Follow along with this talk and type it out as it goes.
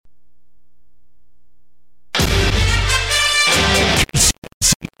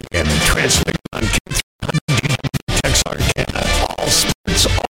Transmitting on Texarkana. All sports,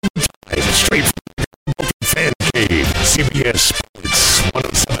 all the time. Straight from the Fan Cave. CBS Sports,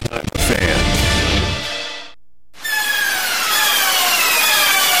 107.9 The Fan.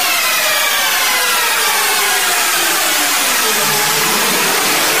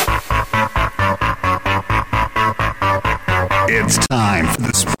 It's time for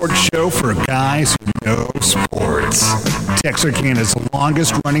the sports show for guys who know sports. Texarkana's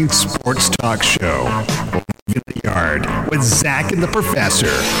longest-running sports talk show. In the Yard with Zach and the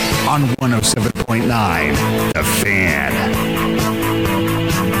Professor on 107.9 The Fan.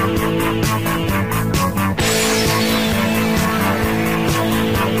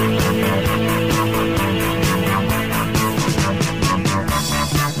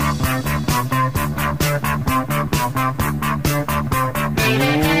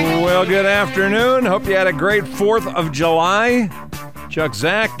 Well, good afternoon. Hope you had a great 4th of July. Chuck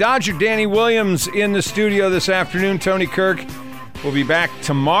Zach, Dodger Danny Williams in the studio this afternoon. Tony Kirk will be back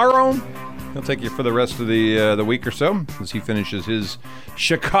tomorrow. He'll take you for the rest of the week or so as he finishes his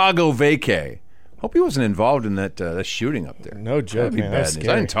Chicago vacay. Hope he wasn't involved in that shooting up there. No joke, man. That's scary.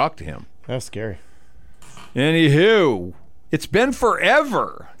 I didn't talk to him. That's scary. Anywho, it's been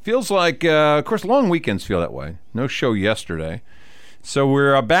forever. Feels like, of course, long weekends feel that way. No show yesterday. So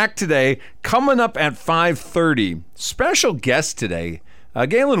we're back today. Coming up at 5:30, special guest today,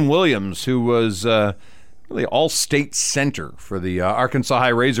 Gaylon Williams, who was really all-state center for the Arkansas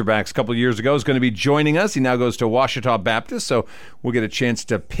High Razorbacks a couple of years ago, is going to be joining us. He now goes to Ouachita Baptist, so we'll get a chance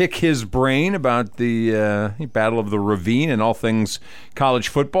to pick his brain about the Battle of the Ravine and all things college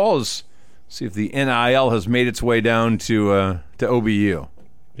football. See if the NIL has made its way down to OBU.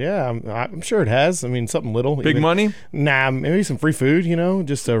 Yeah, I'm sure it has. I mean, something little. Big money? Nah, maybe some free food,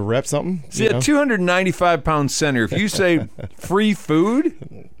 just to rep something. See, a 295-pound center, if you say free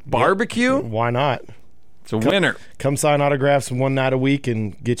food, barbecue, why not? It's a winner. Come sign autographs one night a week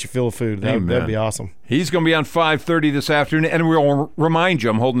and get your fill of food. That'd be awesome. He's going to be on 5:30 this afternoon, and we'll remind you,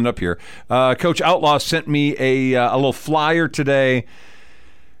 I'm holding it up here, Coach Outlaw sent me a little flyer today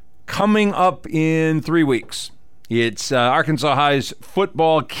coming up in 3 weeks. It's Arkansas High's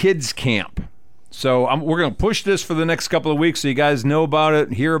football kids camp. So we're going to push this for the next couple of weeks so you guys know about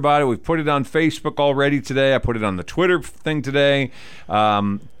it, hear about it. We've put it on Facebook already today. I put it on the Twitter thing today.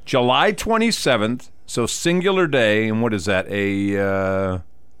 July 27th, so singular day. And what is that, a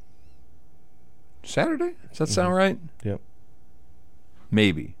Saturday? Does that sound right? Yep.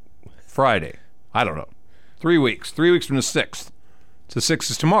 Maybe. Friday. I don't know. 3 weeks. 3 weeks from the 6th. So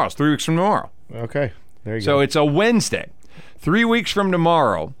 6th is tomorrow. It's 3 weeks from tomorrow. Okay. There you go. So it's a Wednesday. 3 weeks from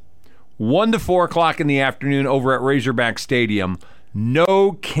tomorrow, 1 to 4 o'clock in the afternoon over at Razorback Stadium.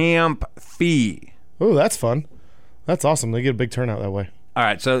 No camp fee. Oh, that's fun. That's awesome. They get a big turnout that way. All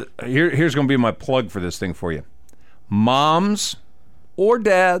right, so here's going to be my plug for this thing for you. Moms or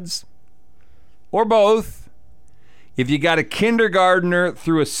dads or both, if you got a kindergartner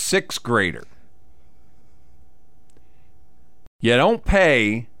through a 6th grader, you don't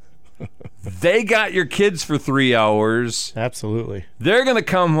pay. They got your kids for 3 hours. Absolutely. They're going to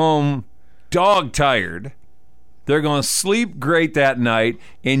come home dog tired. They're going to sleep great that night,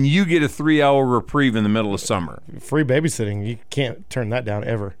 and you get a 3-hour reprieve in the middle of summer. Free babysitting. You can't turn that down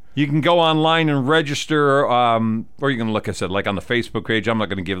ever. You can go online and register, or you can look, I said, like on the Facebook page. I'm not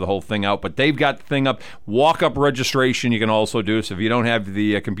going to give the whole thing out, but they've got the thing up. Walk-up registration you can also do. So if you don't have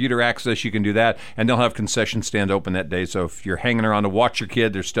the computer access, you can do that. And they'll have concession stand open that day. So if you're hanging around to watch your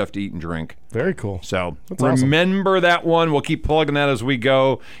kid, there's stuff to eat and drink. Very cool. So that's remember that one. We'll keep plugging that as we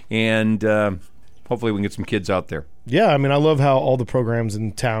go. And hopefully we can get some kids out there. Yeah, I mean, I love how all the programs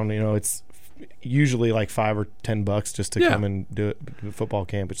in town, it's usually like $5 or $10 just to come and do a football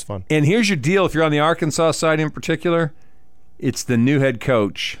camp. It's fun. And here's your deal. If you're on the Arkansas side in particular, it's the new head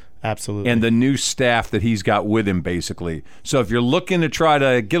coach. Absolutely. And the new staff that he's got with him, basically. So if you're looking to try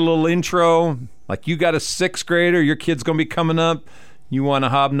to get a little intro, like you got a 6th grader, your kid's going to be coming up, you want to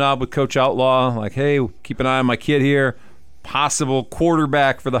hobnob with Coach Outlaw, like, hey, keep an eye on my kid here, possible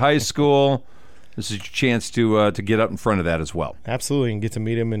quarterback for the high school. This is your chance to get up in front of that as well. Absolutely, and get to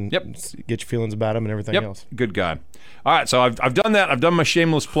meet him and get your feelings about him and everything else. Good guy. All right, so I've done that. I've done my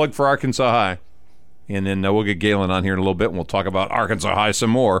shameless plug for Arkansas High. And then we'll get Gaylon on here in a little bit, and we'll talk about Arkansas High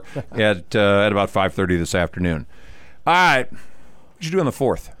some more at about 5:30 this afternoon. All right. What did you do on the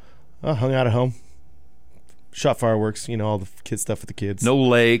 4th? Hung out at home. Shot fireworks, all the kid stuff with the kids. No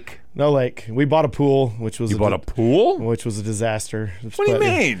lake. No lake. We bought a pool, which was bought a pool? Which was a disaster. What do you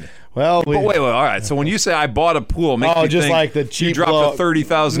mean? Well, wait. All right. So when you say I bought a pool, just like the cheap you dropped a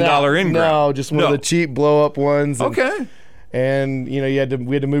 $30,000 ingress. No, just one of the cheap blow-up ones. Okay. And we had to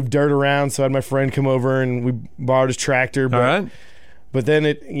move dirt around, so I had my friend come over and we borrowed his tractor. But, All right. But then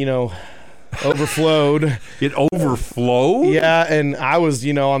it, overflowed. It overflowed? Yeah, and I was,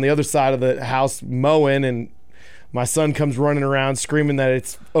 on the other side of the house mowing, and my son comes running around screaming that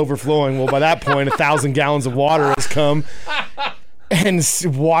it's overflowing. Well, by that point, 1,000 gallons of water has come and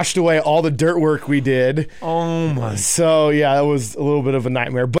washed away all the dirt work we did. Oh, my. So, yeah, that was a little bit of a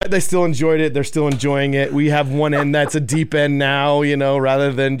nightmare. But they still enjoyed it. They're still enjoying it. We have one end that's a deep end now,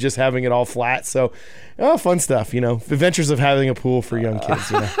 rather than just having it all flat. So, fun stuff, Adventures of having a pool for young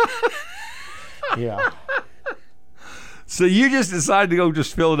kids, Yeah. So you just decided to go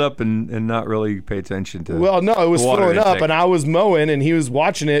just fill it up and not really pay attention to Well, no, it was water filling up, intake. and I was mowing, and he was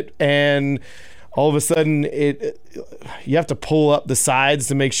watching it, and all of a sudden, you have to pull up the sides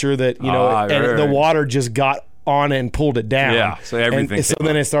to make sure that, the water just got on it and pulled it down. Yeah, so everything. And so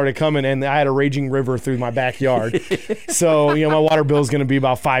then it started coming, and I had a raging river through my backyard. So, my water bill is going to be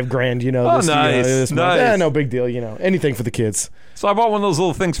about $5,000, this nice. month. Yeah, no big deal, anything for the kids. So I bought one of those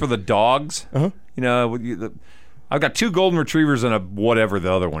little things for the dogs. Uh-huh. I've got 2 golden retrievers and a whatever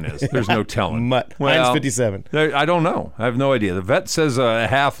the other one is. There's no telling. Mutt. Well, Mine's 57. I don't know. I have no idea. The vet says a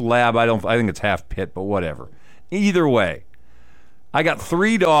half lab. I think it's half pit, but whatever. Either way, I got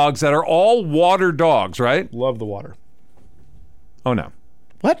 3 dogs that are all water dogs, right? Love the water. Oh, no.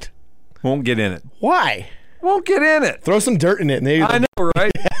 What? Won't get in it. Why? Won't get in it. Throw some dirt in it. And I know,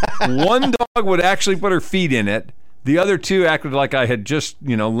 right? One dog would actually put her feet in it. The other 2 acted like I had just,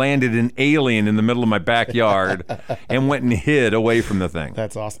 landed an alien in the middle of my backyard and went and hid away from the thing.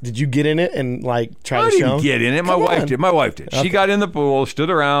 That's awesome. Did you get in it and try to show? I didn't get in it. My wife did. Okay. She got in the pool,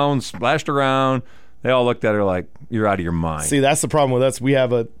 stood around, splashed around. They all looked at her like, you're out of your mind. See, that's the problem with us. We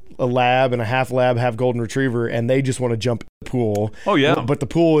have a lab and a half lab, half golden retriever, and they just want to jump in the pool. Oh, yeah. But the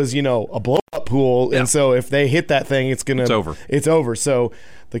pool is, a blow-up pool, and so if they hit that thing, it's over. It's over. So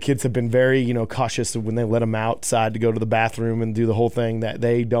the kids have been very, cautious of when they let them outside to go to the bathroom and do the whole thing, that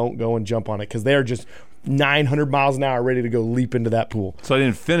they don't go and jump on it, because they're just 900 miles an hour ready to go leap into that pool. So I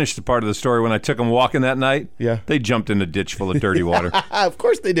didn't finish the part of the story. When I took them walking that night, they jumped in a ditch full of dirty water. Of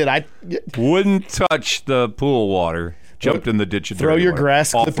course they did. I wouldn't touch the pool water. Jumped in the ditch of dirty water. Throw your water.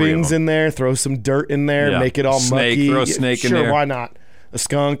 grass clippings in there. Throw some dirt in there. Make it all mucky. Throw a snake in there. Sure, why not? A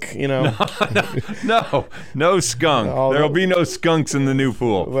skunk, No skunk. There'll be no skunks in the new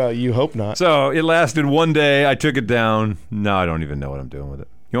pool. Well, you hope not. So it lasted one day. I took it down. No, I don't even know what I'm doing with it.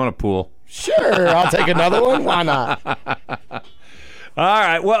 You want a pool? Sure, I'll take another one. Why not? All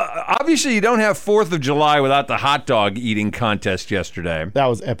right. Well, obviously you don't have 4th of July without the hot dog eating contest yesterday. That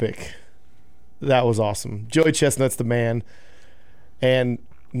was epic. That was awesome. Joey Chestnut's the man. And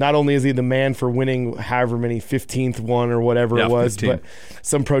not only is he the man for winning however many 15th one or whatever it was, 15. but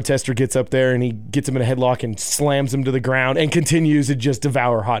some protester gets up there and he gets him in a headlock and slams him to the ground and continues to just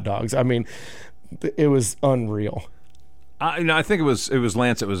devour hot dogs. I mean, it was unreal. I think it was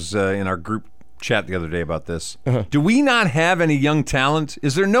Lance. It was in our group chat the other day about this. Uh-huh. Do we not have any young talent?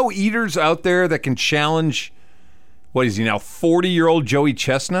 Is there no eaters out there that can challenge, what is he now, 40-year-old Joey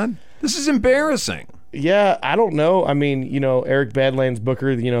Chestnut? This is embarrassing. Yeah, I don't know. I mean, Eric Badlands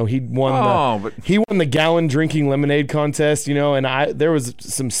Booker, he won the gallon drinking lemonade contest, and there was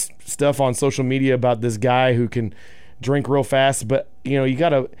some stuff on social media about this guy who can drink real fast, but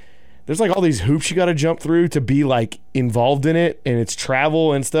there's like all these hoops you got to jump through to be like involved in it, and it's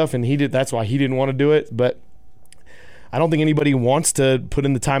travel and stuff, and that's why he didn't want to do it. But I don't think anybody wants to put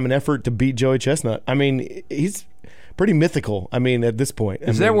in the time and effort to beat Joey Chestnut. I mean, he's pretty mythical. I mean, at this point.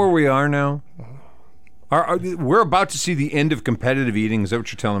 Is that where we are now? We're about to see the end of competitive eating. Is that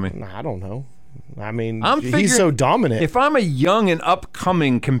what you're telling me? I don't know. I mean, he's so dominant. If I'm a young and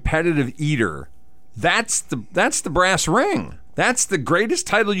upcoming competitive eater, that's the brass ring. That's the greatest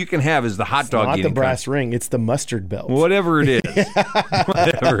title you can have, is the hot dog eating. Not the brass ring. It's the mustard belt. Whatever it is.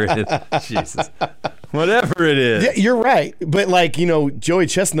 Whatever it is. Jesus. Whatever it is. Yeah, you're right. But Joey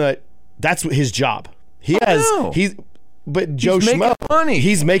Chestnut, that's his job. But Joe Schmo,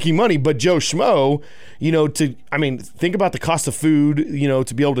 he's making money. But Joe Schmo, think about the cost of food,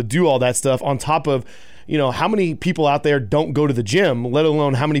 to be able to do all that stuff on top of, how many people out there don't go to the gym, let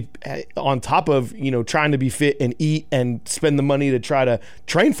alone how many on top of, trying to be fit and eat and spend the money to try to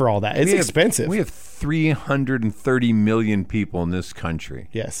train for all that. It's expensive. We have 330 million people in this country.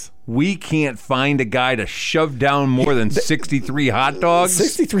 Yes. We can't find a guy to shove down more than 63 hot dogs.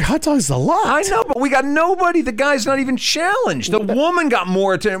 63 hot dogs is a lot. I know, but we got nobody. The guy's not even challenged. The woman got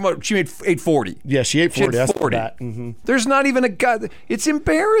more attention. She made 840. Yeah, she ate 40. That's 40. Mm-hmm. There's not even a guy. It's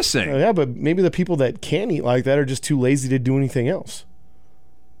embarrassing. Yeah, but maybe the people that can eat like that are just too lazy to do anything else.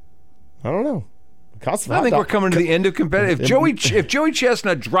 I don't know. Cost of I hot think dog. we're coming to the end of competitive. If Joey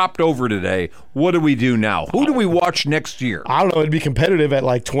Chestnut dropped over today, what do we do now? Who do we watch next year? I don't know. It'd be competitive at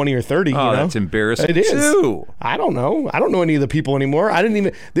like 20 or 30. Oh, that's embarrassing. It is. Too. I don't know. I don't know any of the people anymore. I didn't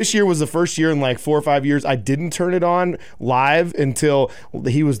even. This year was the first year in like 4 or 5 years I didn't turn it on live until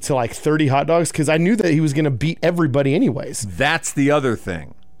he was to like 30 hot dogs because I knew that he was going to beat everybody anyways. That's the other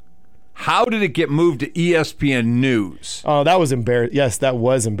thing. How did it get moved to ESPN News? Oh, that was embarrassing. Yes, that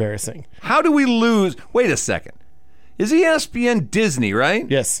was embarrassing. How do we lose? Wait a second. Is ESPN Disney, right?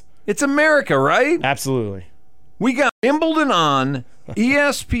 Yes. It's America, right? Absolutely. We got Wimbledon on,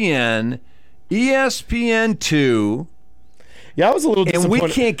 ESPN, ESPN2. Yeah, I was a little And disappointed. we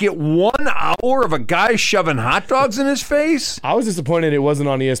can't get 1 hour of a guy shoving hot dogs in his face? I was disappointed it wasn't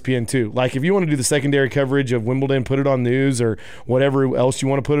on ESPN2. Like, if you want to do the secondary coverage of Wimbledon, put it on news or whatever else you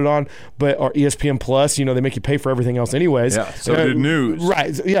want to put it on. But or ESPN Plus, they make you pay for everything else anyways. Yeah, so did news.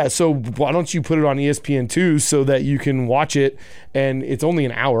 Right. Yeah, so why don't you put it on ESPN2 so that you can watch it, and it's only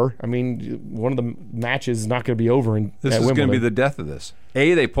an hour. I mean, one of the matches is not going to be over at This is Wimbledon. going to be the death of this.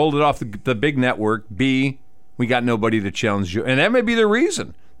 A, they pulled it off the big network. B, we got nobody to challenge you. And that may be the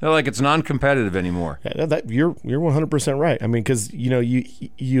reason. They're like, it's non-competitive anymore. Yeah, you're 100% right. I mean, because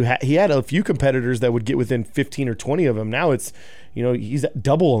he had a few competitors that would get within 15 or 20 of them. Now it's, he's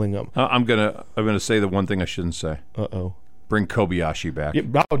doubling them. I'm gonna say the one thing I shouldn't say. Uh-oh. Bring Kobayashi back.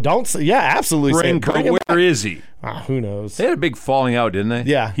 Yeah, don't say. Yeah, absolutely. Bring him where is he? Who knows? They had a big falling out, didn't they?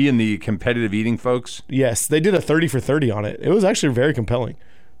 Yeah. He and the competitive eating folks. Yes, they did a 30 for 30 on it. It was actually very compelling.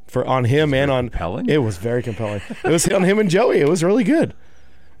 On him and on compelling? It was very compelling. It was on him and Joey. It was really good.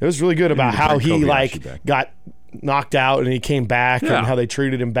 It was really good about how he got knocked out and he came back and how they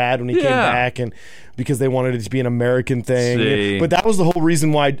treated him bad when he came back and because they wanted it to be an American thing. See. But that was the whole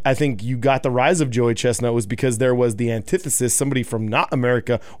reason why I think you got the rise of Joey Chestnut was because there was the antithesis, somebody from not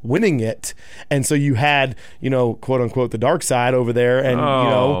America winning it. And so you had, quote unquote, the dark side over there and,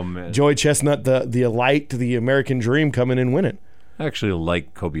 man. Joey Chestnut, the light to the American dream coming and winning. I actually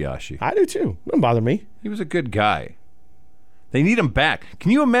like Kobayashi. I do too. Doesn't bother me. He was a good guy. They need him back. Can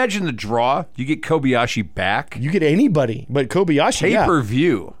you imagine the draw? You get Kobayashi back? You get anybody, but Kobayashi,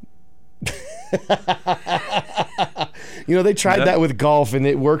 Pay-per-view. They tried that with golf and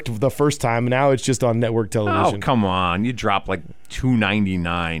it worked the first time. And now it's just on network television. Oh, come on. You drop like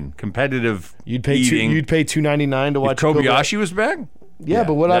 $2.99. Competitive You'd pay eating. you'd pay $2.99 to watch If Kobayashi was back? Yeah,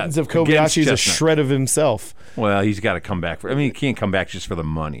 but what happens if Kobayashi's a shred of himself? Well, he's got to come back. He can't come back just for the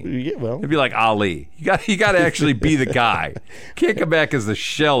money. Yeah, well, It'd be like Ali. You got to actually be the guy. Can't come back as the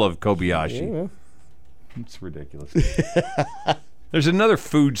shell of Kobayashi. Yeah. It's ridiculous. There's another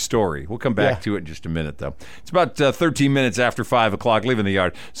food story. We'll come back to it in just a minute, though. It's about 13 minutes after 5 o'clock, leaving the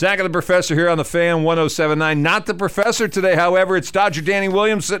yard. Zach and the Professor here on the Fan 107.9. Not the Professor today, however. It's Dodger Danny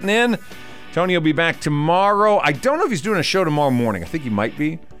Williams sitting in. Tony will be back tomorrow. I don't know if he's doing a show tomorrow morning. I think he might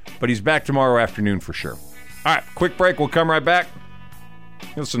be, but he's back tomorrow afternoon for sure. All right, quick break. We'll come right back.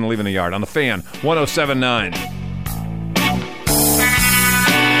 Listen to Leaving the Yard on the Fan 107.9.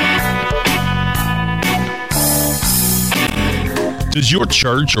 Does your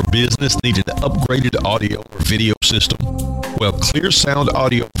church or business need an upgraded audio or video system? Well, Clear Sound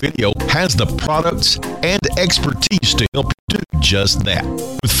Audio Video has the products and expertise to help you do just that.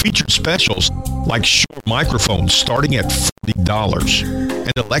 With featured specials like Shure microphones starting at $40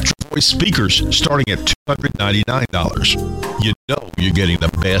 and Electro Voice speakers starting at $299. You know you're getting the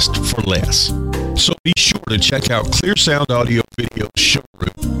best for less. So be sure to check out Clear Sound Audio Video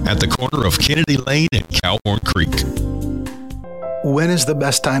showroom at the corner of Kennedy Lane and Calhorn Creek. When is the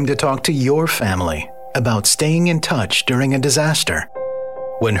best time to talk to your family about staying in touch during a disaster?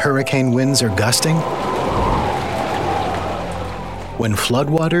 When hurricane winds are gusting? When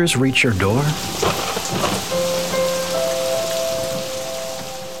floodwaters reach your door?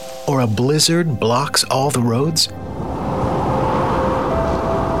 Or a blizzard blocks all the roads?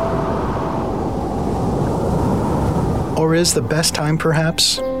 Or is the best time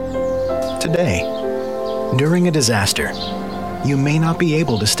perhaps today? During a disaster, you may not be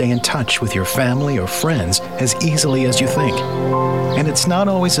able to stay in touch with your family or friends as easily as you think. And it's not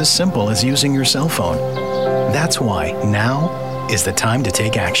always as simple as using your cell phone. That's why now is the time to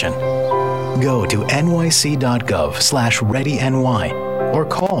take action. Go to nyc.gov/readyny or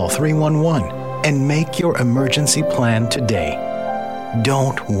call 311 and make your emergency plan today.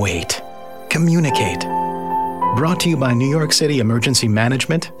 Don't wait. Communicate. Brought to you by New York City Emergency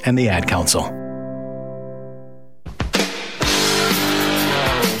Management and the Ad Council.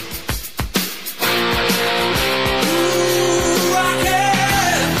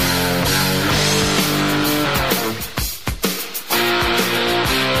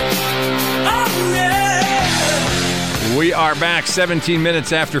 Oh, yeah. We are back 17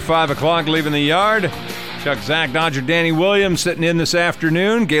 minutes after 5 o'clock, leaving the yard. Chuck, Zach, Dodger, Danny Williams sitting in this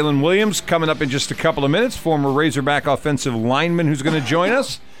afternoon. Gaylon Williams coming up in just a couple of minutes, former Razorback offensive lineman who's going to join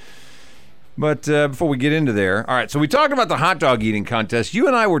us. But before we get into there, all right, so we talked about the hot dog eating contest. You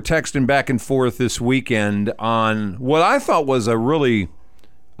and I were texting back and forth this weekend on what I thought was a really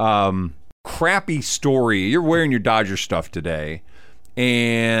crappy story. You're wearing your Dodger stuff today,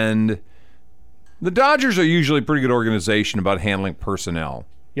 and the Dodgers are usually a pretty good organization about handling personnel.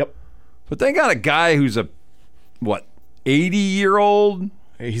 Yep. But they got a guy who's 80-year-old?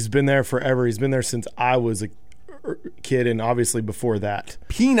 He's been there forever. He's been there since I was a kid, and obviously before that.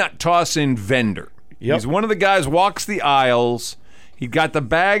 Peanut tossing vendor. Yep. He's one of the guys walks the aisles. He got the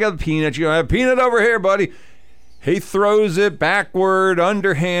bag of peanuts. You have peanut over here, buddy. He throws it backward,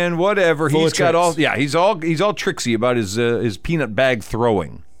 underhand, whatever. He's got all. Yeah, he's all tricksy about his peanut bag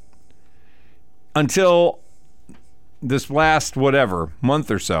throwing. Until this last month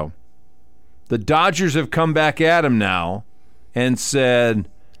or so, the Dodgers have come back at him now and said,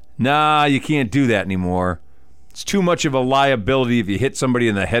 "Nah, you can't do that anymore. It's too much of a liability if you hit somebody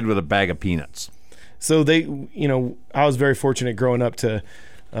in the head with a bag of peanuts." So I was very fortunate growing up to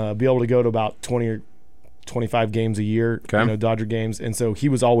be able to go to about 20 or 25 games a year, Dodger games. And so he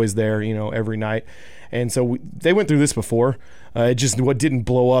was always there, every night. And so they went through this before. It just didn't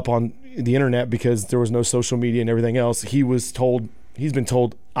blow up on the internet because there was no social media and everything else. He's been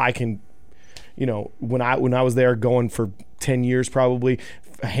told I can, when I was there going for 10 years probably,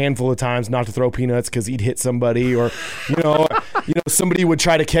 a handful of times not to throw peanuts because he'd hit somebody, or somebody would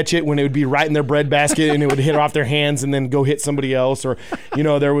try to catch it when it would be right in their bread basket and it would hit off their hands and then go hit somebody else. Or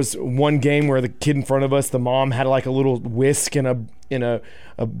there was one game where the kid in front of us, the mom had like a little whisk in a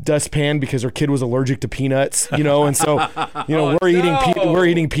dustpan because her kid was allergic to peanuts, and so we're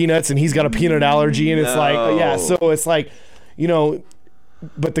eating peanuts and he's got a peanut allergy, and it's so it's like,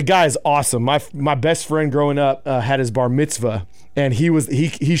 but the guy's awesome. My best friend growing up had his bar mitzvah, and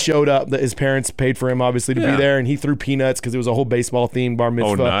he showed up. His parents paid for him obviously to be there, and he threw peanuts because it was a whole baseball themed bar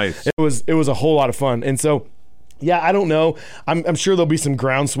mitzvah. Oh, nice! It was a whole lot of fun, and so. Yeah, I don't know. I'm sure there'll be some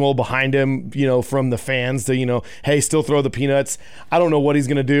groundswell behind him, from the fans to, hey, still throw the peanuts. I don't know what he's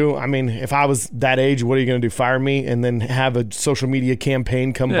going to do. I mean, if I was that age, what are you going to do? Fire me and then have a social media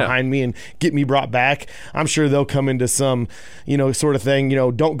campaign come behind me and get me brought back? I'm sure they'll come into some, sort of thing.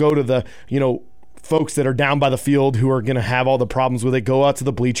 Don't go to the, folks that are down by the field who are going to have all the problems with it. Go out to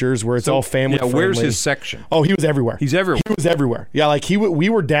the bleachers where it's all family friendly. Where's his section? Oh, he was everywhere. He's everywhere. He was everywhere. Yeah, like we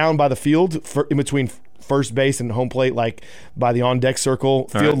were down by the field in between first base and home plate, like by the on-deck circle,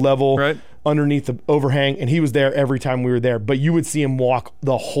 field level, underneath the overhang, and he was there every time we were there. But you would see him walk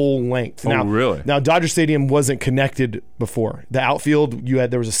the whole length. Oh, really? Now, Dodger Stadium wasn't connected before. The outfield,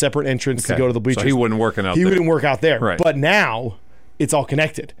 there was a separate entrance to go to the bleachers. So he wasn't working out there. He wouldn't work out there. Right. But now it's all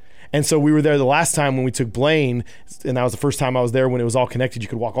connected. And so we were there the last time when we took Blaine, and that was the first time I was there when it was all connected. You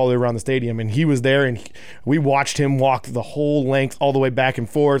could walk all the way around the stadium, and he was there, and we watched him walk the whole length all the way back and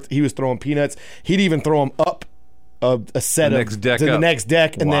forth. He was throwing peanuts. He'd even throw them up a set the next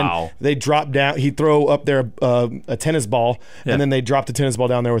deck, and then they drop down. He'd throw up there a tennis ball, and then they drop the tennis ball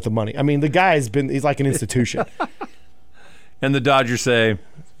down there with the money. I mean, the guy's he's like an institution. And the Dodgers say,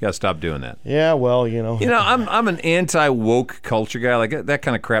 you gotta stop doing that. Yeah, well, I'm an anti-woke culture guy. Like that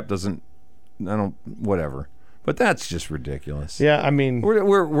kind of crap doesn't. I don't. Whatever. But that's just ridiculous. Yeah, I mean,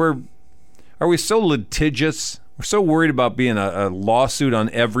 are we so litigious? We're so worried about being a lawsuit on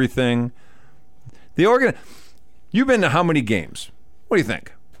everything. You've been to how many games? What do you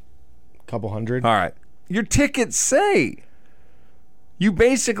think? A couple hundred. All right. Your tickets say. You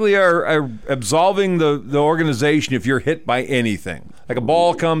basically are absolving the organization if you're hit by anything. Like a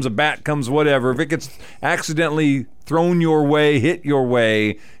ball comes, a bat comes, whatever. If it gets accidentally thrown your way, hit your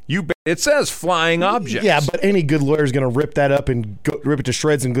way, it says flying objects. Yeah, but any good lawyer is going to rip that up and rip it to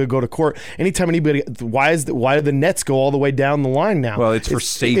shreds and go to court. Anytime anybody, why do the nets go all the way down the line now? Well, it's for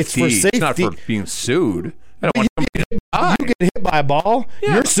safety. It's for safety. It's not for being sued. I don't want somebody to die. You get hit by a ball,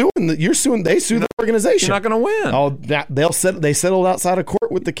 you're suing. They sue the organization. You're not going to win. Oh, they settled outside of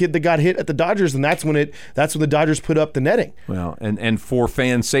court with the kid that got hit at the Dodgers, and that's when the Dodgers put up the netting. Well, and for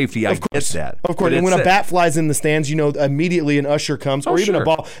fan safety, I get that. Of course, and when a bat flies in the stands, immediately an usher comes, or even a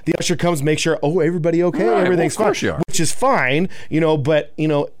ball. The usher comes, make sure, everybody okay, everything's fine, which is fine, but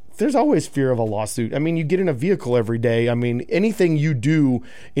there's always fear of a lawsuit. I mean, you get in a vehicle every day. I mean, anything you do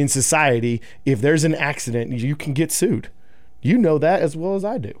in society, if there's an accident, you can get sued. You know that as well as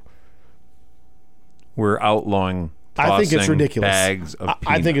I do. We're outlawing tossing I think it's ridiculous. Bags of peanuts.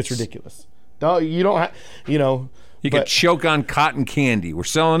 I think it's ridiculous. No, you don't have, You could choke on cotton candy. We're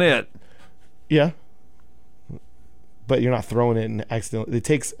selling it. Yeah. but you're not throwing it and accidentally. It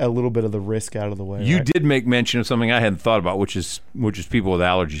takes a little bit of the risk out of the way. You right? did make mention of something I hadn't thought about, which is people with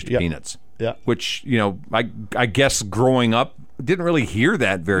allergies to peanuts. Yeah. Which, I guess growing up, didn't really hear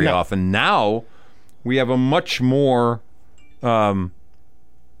that very often. Now, we have a much more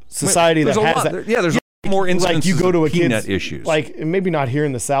society that has that. There's more instances you go to of a peanut kid's, issues. Like, maybe not here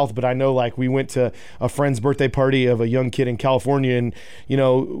in the South, but I know, like, we went to a friend's birthday party of a young kid in California, and,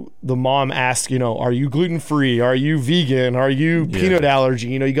 the mom asked, are you gluten-free? Are you vegan? Are you peanut allergy?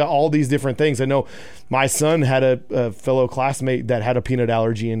 You got all these different things. I know my son had a fellow classmate that had a peanut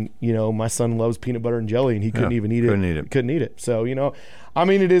allergy, and, my son loves peanut butter and jelly, and he couldn't even eat it. Couldn't eat it. So,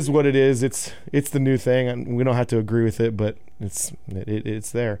 it is what it is. It's the new thing, and we don't have to agree with it, but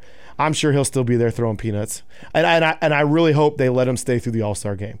it's there. I'm sure he'll still be there throwing peanuts, and I really hope they let him stay through the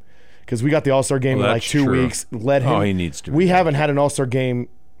All-Star game, because we got the All-Star game in like 2 weeks. Let him. Oh, he needs to. We haven't had an All-Star game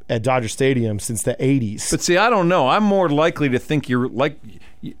at Dodger Stadium since the 80s. But see, I don't know. I'm more likely to think you're like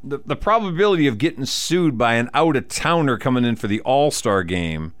the probability of getting sued by an out-of-towner coming in for the All-Star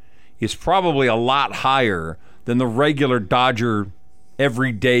game is probably a lot higher than the regular Dodger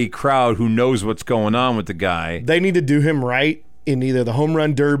everyday crowd who knows what's going on with the guy. They need to do him right in either the home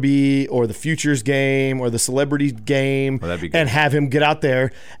run derby or the futures game or the celebrity game, and have him get out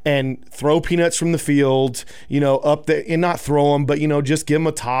there and throw peanuts from the field, up there, and not throw them, but just give him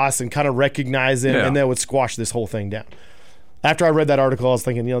a toss and kind of recognize him, and that would squash this whole thing down. After I read that article, I was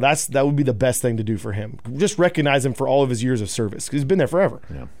thinking, that would be the best thing to do for him. Just recognize him for all of his years of service, because he's been there forever.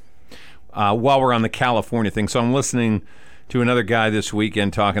 Yeah. While we're on the California thing, so I'm listening to another guy this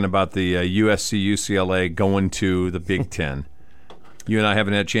weekend talking about the USC UCLA going to the Big Ten. You and I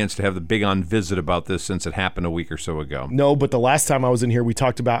haven't had a chance to have the big on visit about this since it happened a week or so ago. No, but the last time I was in here, we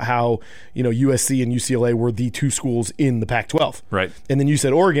talked about how USC and UCLA were the two schools in the Pac-12. Right. And then you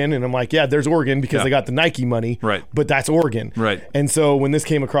said Oregon, and I'm like, yeah, there's Oregon because they got the Nike money. Right. But that's Oregon. Right. And so when this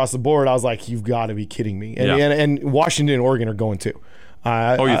came across the board, I was like, you've got to be kidding me. And Washington and Oregon are going too.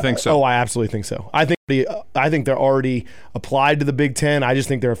 You think so? I absolutely think so. I think they're already applied to the Big Ten. I just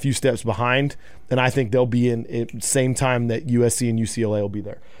think they're a few steps behind, and I think they'll be in at the same time that USC and UCLA will be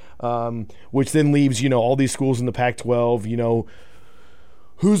there. Which then leaves all these schools in the Pac-12.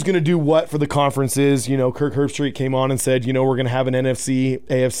 Who's going to do what for the conferences? Kirk Herbstreit came on and said, we're going to have an NFC,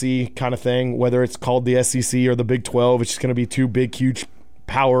 AFC kind of thing, whether it's called the SEC or the Big 12. It's just going to be two big, huge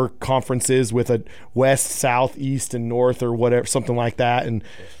power conferences with a West, South, East, and North, or whatever, something like that, and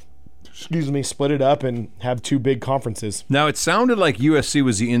split it up and have two big conferences. Now, it sounded like USC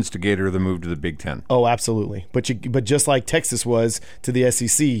was the instigator of the move to the Big Ten. Oh, absolutely. But just like Texas was to the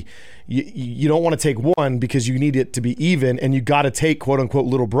SEC, you don't want to take one because you need it to be even, and you got to take quote unquote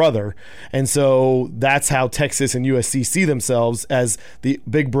little brother. And so that's how Texas and USC see themselves, as the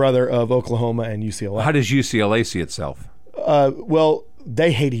big brother of Oklahoma and UCLA. How does UCLA see itself? Well,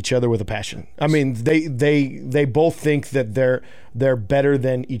 they hate each other with a passion. I mean, they both think that they're better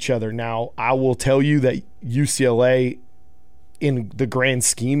than each other. Now, I will tell you that UCLA, in the grand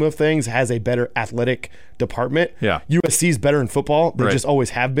scheme of things, has a better athletic department. Yeah. USC is better in football. They just always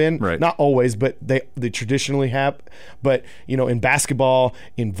have been. Right. Not always, but they traditionally have. But, in basketball,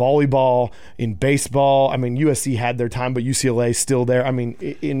 in volleyball, in baseball, I mean, USC had their time, but UCLA is still there. I mean,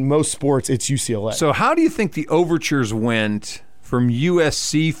 in most sports, it's UCLA. So how do you think the overtures went from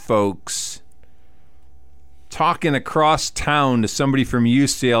USC folks talking across town to somebody from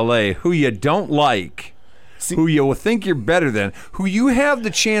UCLA who you don't like, who you think you're better than, who you have the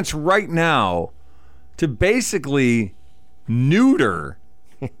chance right now to basically neuter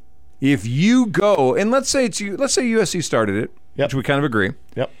if you go, and let's say USC started it, which we kind of agree.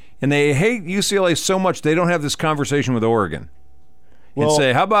 Yep. And they hate UCLA so much they don't have this conversation with Oregon. And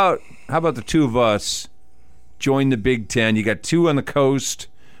say, how about the two of us join the Big Ten? You got two on the coast.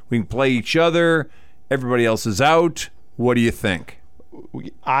 We can play each other. Everybody else is out. What do you think?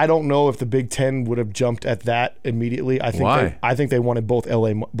 I don't know if the Big Ten would have jumped at that immediately. Why? I think they wanted both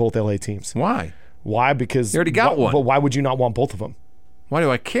LA teams. Why? Why? Because you already got one. But why would you not want both of them? Why do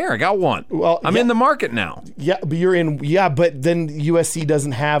I care? I got one. Well, I'm in the market now. Yeah, but you're in. Yeah, but then USC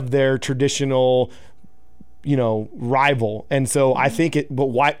doesn't have their traditional, rival, and so I think it. But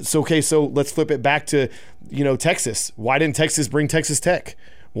why? So let's flip it back to, Texas. Why didn't Texas bring Texas Tech?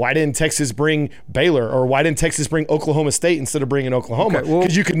 Why didn't Texas bring Baylor? Or why didn't Texas bring Oklahoma State instead of bringing Oklahoma?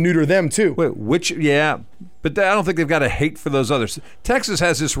 Because you can neuter them too. Wait, but I don't think they've got a hate for those others. Texas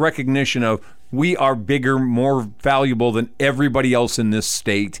has this recognition of, we are bigger, more valuable than everybody else in this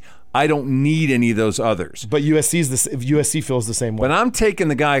state. I don't need any of those others. But USC feels the same way. But I'm taking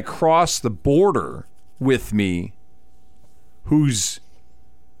the guy across the border with me who's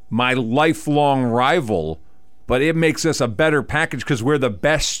my lifelong rival, but it makes us a better package because we're the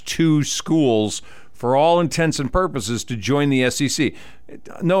best 2 schools for all intents and purposes to join the SEC.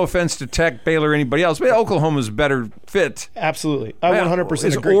 No offense to Tech, Baylor, anybody else, but Oklahoma's a better fit. Absolutely. I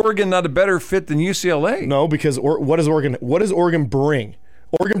 100% agree. Is Oregon not a better fit than UCLA? No, because what does Oregon bring?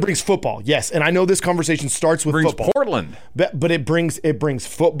 Oregon brings football, yes, and I know this conversation starts with football. Portland, but it brings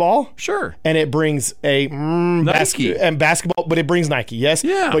football, sure, and it brings a Nike and basketball, but it brings Nike, yes,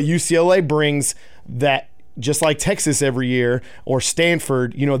 yeah. But UCLA brings that, just like Texas every year or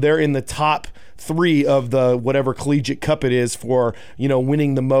Stanford. They're in the top 3 of the whatever collegiate cup it is for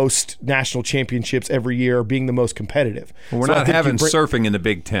winning the most national championships every year, or being the most competitive. Well, we're not having surfing in the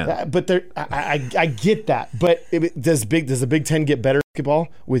Big Ten, but I get that. But does the Big Ten get better in basketball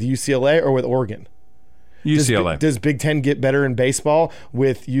with UCLA or with Oregon? UCLA. Does Big Ten get better in baseball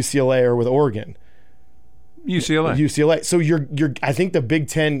with UCLA or with Oregon? UCLA. So I think the Big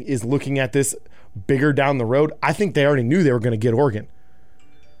Ten is looking at this bigger down the road. I think they already knew they were going to get Oregon.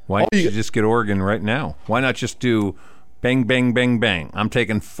 Why don't you just get Oregon right now? Why not just do bang, bang, bang, bang? I'm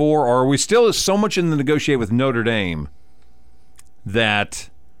taking 4. Or are we still so much in the negotiate with Notre Dame that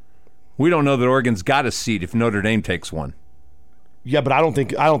we don't know that Oregon's got a seat if Notre Dame takes one? Yeah, but I don't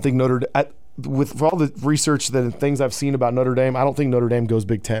think Notre Dame, for all the research and things I've seen about Notre Dame, I don't think Notre Dame goes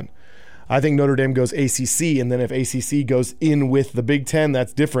Big Ten. I think Notre Dame goes ACC, and then if ACC goes in with the Big Ten,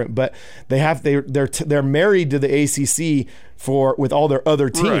 that's different. But they're married to the ACC with all their other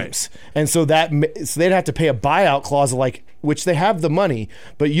teams, right. And so they'd have to pay a buyout clause of which they have the money,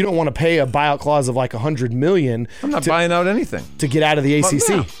 but you don't want to pay a buyout clause of $100 million. I'm not buying out anything to get out of the ACC.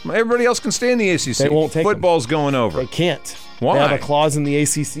 No. Everybody else can stay in the ACC. They won't take football's going over. They can't. Why? They have a clause in the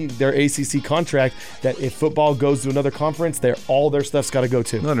ACC, their ACC contract, that if football goes to another conference, all their stuff's got to go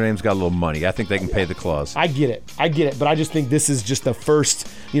to. Notre Dame's got a little money. I think they can pay the clause. I get it. But I just think this is just the first.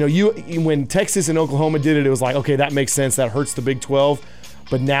 When Texas and Oklahoma did it, it was like, okay, that makes sense. That hurts the Big 12.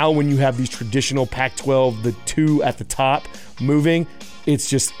 But now when you have these traditional Pac-12, the 2 at the top moving,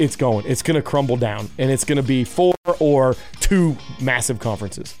 it's going. It's going to crumble down, and it's going to be 4 or 2 massive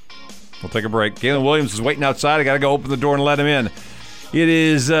conferences. We'll take a break. Gaylon Williams is waiting outside. I got to go open the door and let him in. It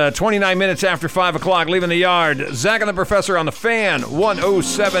is 29 minutes after 5 o'clock, leaving the yard. Zach and the Professor on the Fan,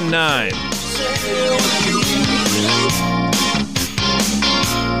 1079.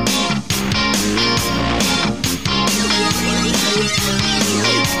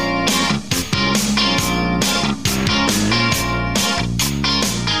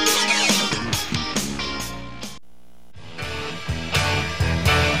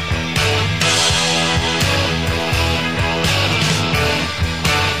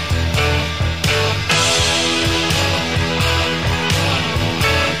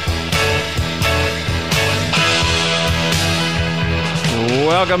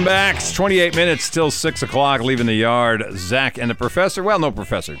 Welcome back. It's 28 minutes till 6 o'clock, leaving the yard. Zach and the Professor. Well, no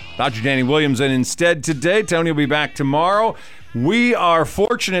Professor. Dr. Danny Williams in instead today. Tony will be back tomorrow. We are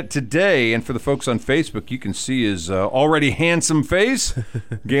fortunate today, and for the folks on Facebook, you can see his already handsome face.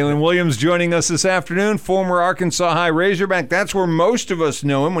 Gaylon Williams joining us this afternoon, former Arkansas High Razorback. That's where most of us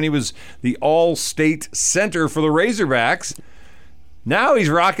know him, when he was the all-state center for the Razorbacks. Now he's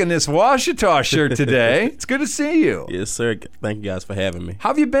rocking this Washita shirt today. It's good to see you. Yes, sir. Thank you guys for having me. How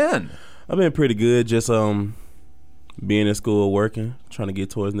have you been? I've been pretty good. Just being in school, working, trying to get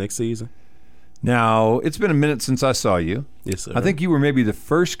towards next season. Now, it's been a minute since I saw you. Yes, sir. I think you were maybe the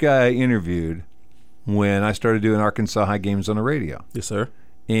first guy I interviewed when I started doing Arkansas High games on the radio. Yes, sir.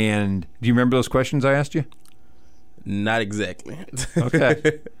 And do you remember those questions I asked you? Not exactly.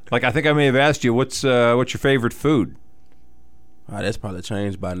 Okay. Like, I think I may have asked you, what's your favorite food? That's probably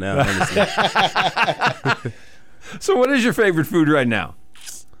changed by now, honestly. So what is your favorite food right now?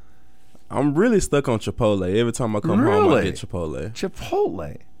 I'm really stuck on Chipotle. Every time I come home, I get Chipotle.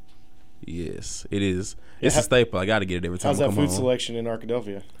 Chipotle? Yes, it is. It's a staple. I got to get it every time I come home. How's that food selection in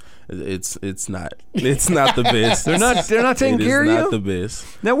Arkadelphia? It's not the best. They're not taking care of you? It's not the best.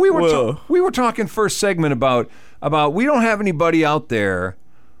 Now, we were talking first segment about we don't have anybody out there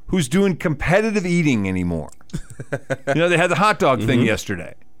who's doing competitive eating anymore. They had the hot dog thing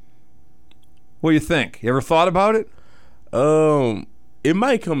yesterday. What do you think? You ever thought about it? It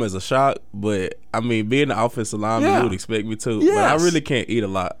might come as a shock, but I mean, being an offensive lineman, you would expect me to. Yes. But I really can't eat a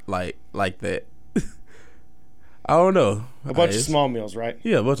lot like that. I don't know. A bunch of small meals, right?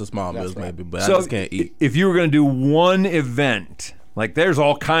 Yeah, a bunch of small meals maybe, but So I just can't eat. If you were going to do one event, like there's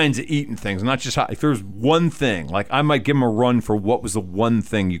all kinds of eating things, not just hot. If there's one thing, like I might give him a run for what was the one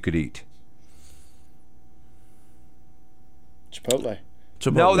thing you could eat. Chipotle.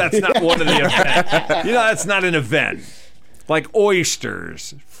 No, that's not one of the events. That's not an event. Like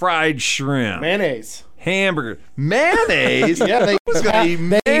oysters, fried shrimp, Mayonnaise. Hamburger. Mayonnaise? Yeah, they Who's gonna eat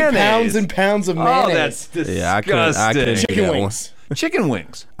eat mayonnaise? pounds and pounds of mayonnaise. Oh, that's disgusting. Yeah, I couldn't do Chicken that wings. Chicken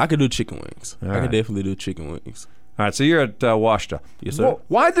wings. I could do chicken wings. I right. could definitely do chicken wings. All right, so you're at Washita. Yes, sir.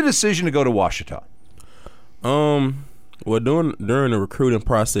 Why the decision to go to Washita? Well, during the recruiting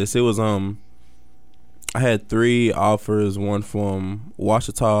process, it was I had 3 offers, one from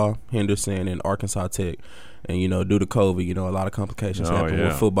Washita, Henderson, and Arkansas Tech. And, due to COVID, a lot of complications happened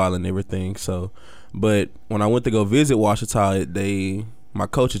with football and everything. So, but when I went to go visit Washita, my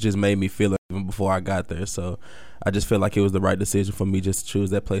coaches just made me feel it even before I got there. So I just felt like it was the right decision for me just to choose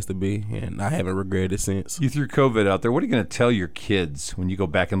that place to be, and I haven't regretted it since. You threw COVID out there. What are you going to tell your kids when you go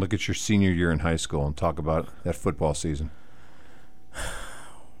back and look at your senior year in high school and talk about that football season?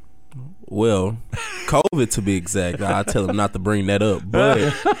 Well, COVID to be exact. I tell them not to bring that up.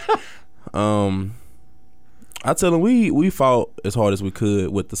 But I tell them we fought as hard as we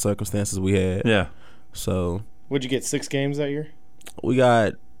could with the circumstances we had. Yeah. So Would you get 6 games that year? we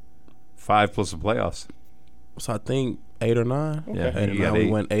got 5 plus the playoffs. I think 8 or 9. Yeah, 8 or you got 9. We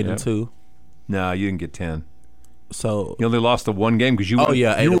 8. went 8 and 2. No, you didn't get 10. So You only lost the 1 game because you were 8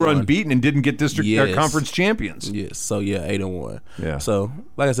 and 1. unbeaten and didn't get district or conference champions. Yes. So 8 and 1. Yeah. So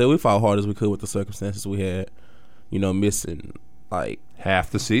like I said, we fought hard as we could with the circumstances we had. Missing like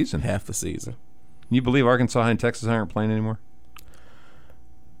Half the season. half the season. Can you believe Arkansas and Texas aren't playing anymore?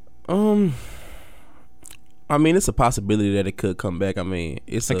 I mean, it's a possibility that it could come back. I mean,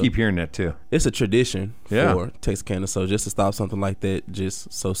 I keep hearing that too. It's a tradition Yeah. for Texarkana. So just to stop something like that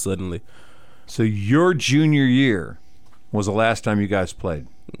just so suddenly. So your junior year was the last time you guys played.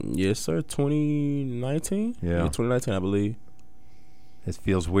 Yes, sir. 2019? Yeah. 2019, I believe. It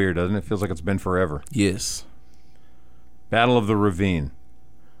feels weird, doesn't it? It feels like it's been forever. Yes. Battle of the Ravine.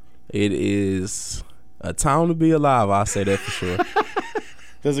 It is a time to be alive, I'll say that for sure.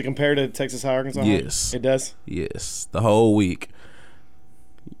 Does it compare to Texas High, Arkansas? Yes. It does? Yes. The whole week.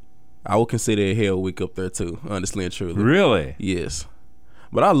 I would consider a hell week up there too, honestly and truly. Really? Yes.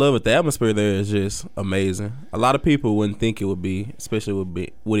 But I love it. The atmosphere there is just amazing. A lot of people wouldn't think it would be, especially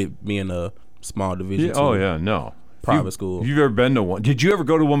with it being a small division Yeah, two oh, yeah, no. private school. You've ever been to one? Did you ever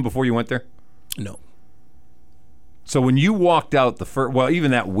go to one before you went there? No. So when you walked out the first, well, even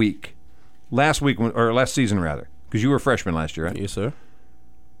that week, last season rather, because you were a freshman last year, right? Yes, sir.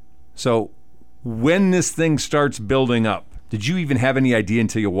 So when this thing starts building up, did you even have any idea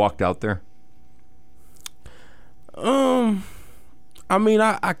until you walked out there? I mean,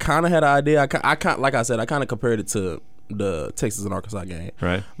 I kind of had an idea. Like I said, I kind of compared it to the Texas and Arkansas game.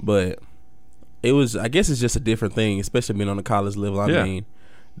 Right. But it was, I guess it's just a different thing, especially being on the college level. I mean,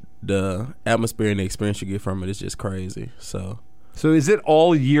 the atmosphere and the experience you get from it is just crazy. So is it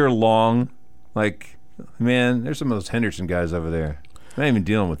all year long? Like, man, there's some of those Henderson guys over there. I'm not even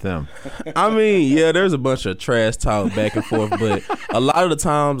dealing with them. I mean, yeah, there's a bunch of trash talk back and forth, but a lot of the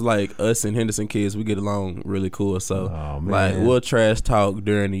times, like us and Henderson kids, we get along really cool. So, like, we'll trash talk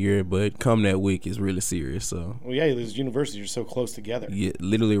during the year, but come that week, it's really serious. So, well, yeah, these universities are so close together. Yeah,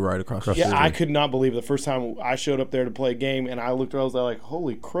 literally right across the street. Yeah, I could not believe the first time I showed up there to play a game, and I looked around, I was like,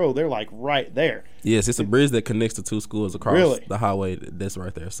 holy crow, they're like right there. Yes, it's a bridge that connects the two schools across the highway that's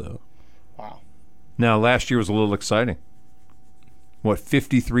right there. So, wow. Now, last year was a little exciting. What,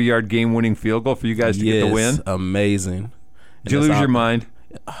 53-yard game-winning field goal for you guys to get the win? Amazing. Did you lose your mind?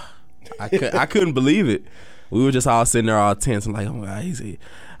 I couldn't believe it. We were just all sitting there all tense and like, oh my God,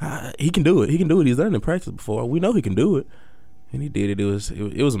 he can do it. He can do it. He's done it in practice before. We know he can do it. And he did it.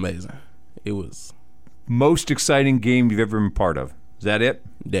 It was amazing. It was. Most exciting game you've ever been part of. Is that it?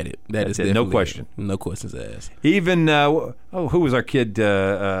 That is it. No question. No questions asked. Even, who was our kid,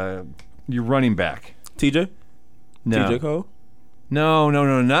 your running back? TJ? No. TJ Cole? No,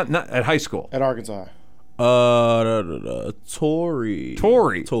 not at high school. At Arkansas. Tory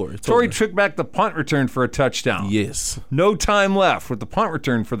took back the punt return for a touchdown. Yes. No time left with the punt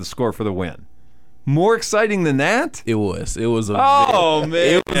return for the score for the win. More exciting than that? It was. It was a man.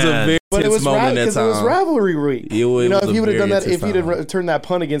 It was a very tense moment that time. It was rivalry week. If you would have done that, if you'd have turned that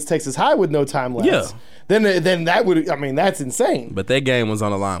punt against Texas High with no time left, then that would, I mean, that's insane. But that game was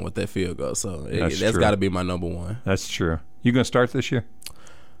on the line with that field goal, so that's got to be my number one. That's true. You going to start this year?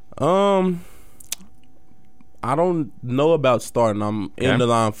 I don't know about starting. I'm in the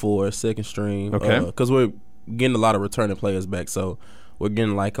line for second string. Okay. Because we're getting a lot of returning players back, so we're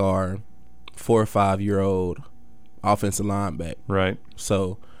getting like our 4 or 5 year old offensive line back. Right.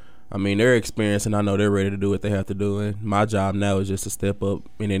 So, I mean, they're experienced, and I know they're ready to do what they have to do. And my job now is just to step up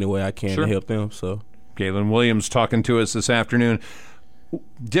in any way I can to help them. So, Gaylon Williams talking to us this afternoon.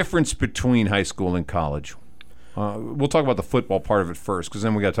 Difference between high school and college. We'll talk about the football part of it first, because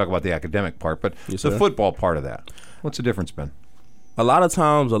then we got to talk about the academic part. But Yes, the sir. football part of that, what's the difference been? A lot of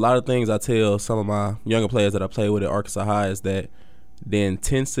times, a lot of things I tell some of my younger players that I play with at Arkansas High is that the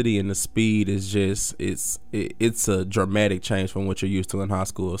intensity and the speed is just it's a dramatic change from what you're used to in high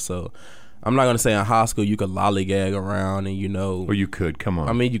school. So I'm not gonna say in high school you could lollygag around and Or you could, come on.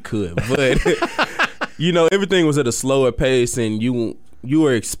 I mean, you could, but everything was at a slower pace, and you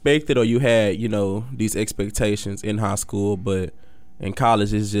were expected, or you had these expectations in high school, but in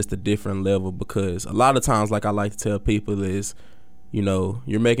college it's just a different level, because a lot of times, like I like to tell people, is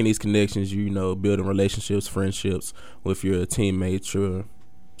you're making these connections, building relationships, friendships with your teammates, your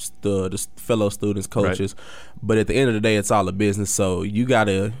the fellow students, coaches. Right. But at the end of the day, it's all a business. So you got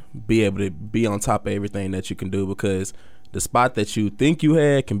to be able to be on top of everything that you can do, because the spot that you think you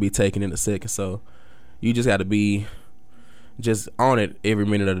had can be taken in a second. So you just got to be just on it every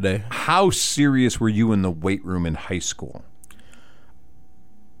minute of the day. How serious were you in the weight room in high school?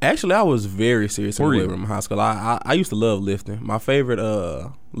 Actually, I was very serious in the weight room in high school. I used to love lifting. My favorite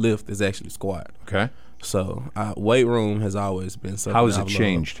lift is actually squat. Okay. So weight room has always been something. How has it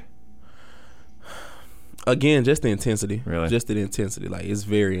changed? Again, just the intensity. Really? Just the intensity. Like, it's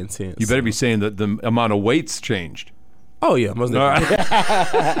very intense. You better be saying that the amount of weights changed. Oh, yeah. Most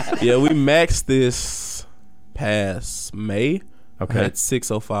definitely. Yeah, we maxed this past May. Okay. I had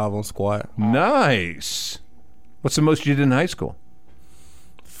 605 on squat. Nice. What's the most you did in high school?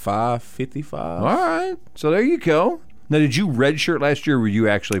 555. All right. So there you go. Now, did you redshirt last year, or were you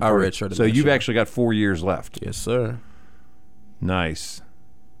actually I redshirted So last you've year. actually got 4 years left. Yes, sir. Nice.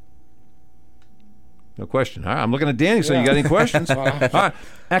 No question. All right, I'm looking at Danny, so you got any questions? All right.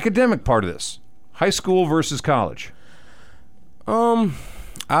 Academic part of this. High school versus college.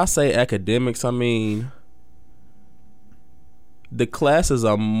 I say academics. I mean, the classes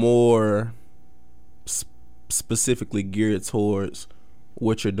are more specifically geared towards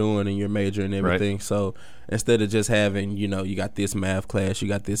what you're doing in your major and everything. Right. So instead of just having, you got this math class, you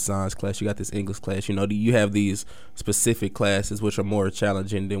got this science class, you got this English class, you have these specific classes which are more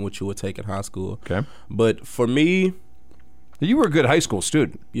challenging than what you would take in high school. Okay. But for me, you were a good high school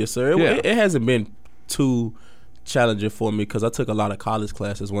student. Yes, sir. It hasn't been too challenging for me, because I took a lot of college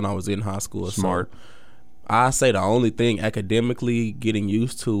classes when I was in high school. Smart. So I say the only thing academically getting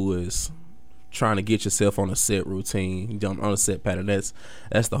used to is trying to get yourself on a set routine, on a set pattern. That's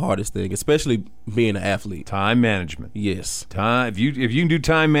the hardest thing, especially being an athlete. Time management. Yes. Time. If you can do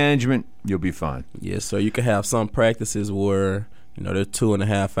time management, you'll be fine. Yes, so you can have some practices where they're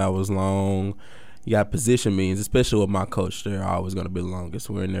 2.5 hours long. You got position meetings, especially with my coach. They're always going to be the longest.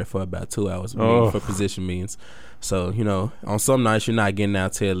 We're in there for about 2 hours for position meetings. So on some nights you're not getting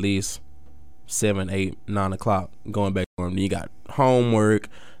out till at least 7, 8, 9 o'clock going back home. You got homework,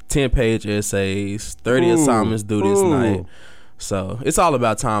 10-page essays, 30 assignments due this night. So it's all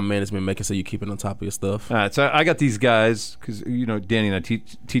about time management, making sure you keep it on top of your stuff. All right, so I got these guys, because Danny and I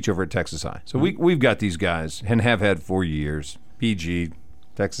teach over at Texas High. So we've got these guys and have had 4 years. PG,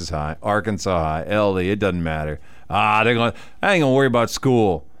 Texas High, Arkansas High, LE, it doesn't matter. I ain't gonna worry about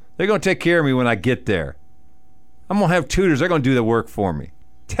school. They're gonna take care of me when I get there. I'm gonna have tutors. They're gonna do the work for me.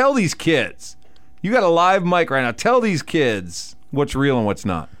 Tell these kids. You got a live mic right now. Tell these kids what's real and what's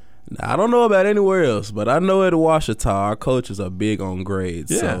not. I don't know about anywhere else, but I know at Ouachita, our coaches are big on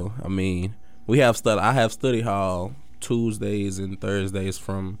grades. Yeah. So, I mean, I have study hall Tuesdays and Thursdays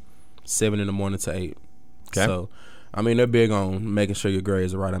from 7 in the morning to 8. Okay. So, I mean, they're big on making sure your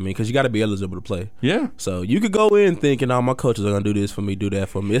grades are right. I mean, because you got to be eligible to play. Yeah. So, you could go in thinking, my coaches are going to do this for me, do that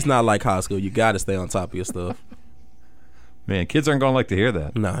for me. It's not like high school. You got to stay on top of your stuff. Man, kids aren't going to like to hear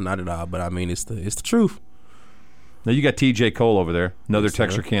that. No, not at all. But, I mean, it's the truth. Now, you got TJ Cole over there, another Yes,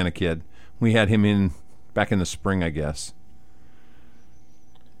 Texarkana kid. We had him back in the spring, I guess.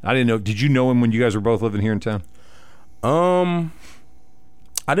 I didn't know. Did you know him when you guys were both living here in town? I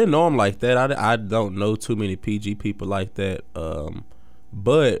didn't know him like that. I don't know too many PG people like that.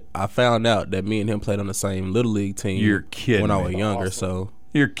 But I found out that me and him played on the same little league team. You're kidding when me. I was younger. So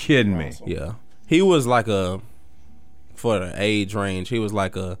you're kidding me. Yeah, he was like for the age range, he was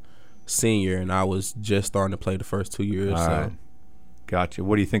like a senior, and I was just starting to play the first 2 years. All right. Gotcha.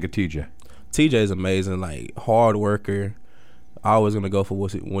 What do you think of TJ? TJ's amazing, like hard worker. Always gonna go for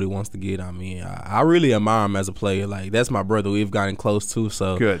what he wants to get. I mean, I really admire him as a player. Like, that's my brother. We've gotten close to.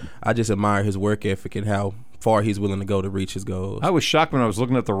 So good. I just admire his work ethic and how far he's willing to go to reach his goals. I was shocked when I was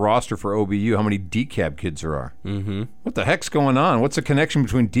looking at the roster for OBU how many DCAB kids there are. Mm-hmm. What the heck's going on? What's the connection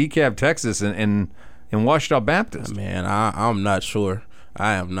between DCAB Texas and Ouachita Baptist? Man, I'm not sure.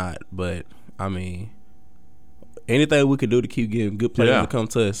 I am not, but I mean, anything we can do to keep getting good players to come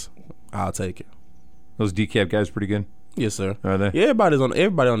to us, I'll take it. Those decaf guys pretty good? Yes, sir. Are they? Yeah, everybody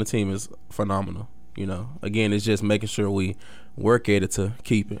on the team is phenomenal. Again, it's just making sure we work at it to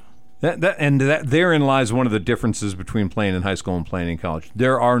keep it. That therein lies one of the differences between playing in high school and playing in college.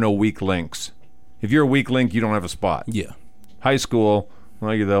 There are no weak links. If you're a weak link, you don't have a spot. Yeah. High school,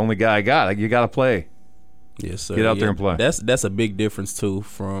 well, you're the only guy I got. You got to play. Yes, sir. Get out there and play. That's a big difference too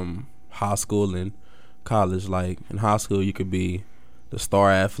from high school and college. Like in high school, you could be the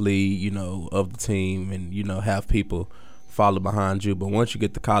star athlete, of the team, and have people follow behind you. But once you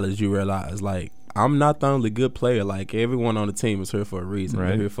get to college, you realize like I'm not the only good player. Like everyone on the team is here for a reason. Right.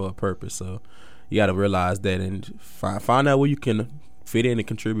 They're here for a purpose. So you got to realize that and find out where you can fit in and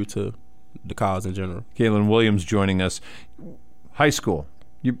contribute to the cause in general. Gaylon Williams joining us. High school.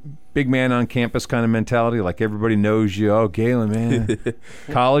 You big man on campus kind of mentality, like everybody knows you. Oh, Gaylon, man.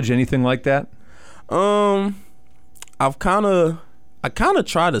 College, anything like that? I kind of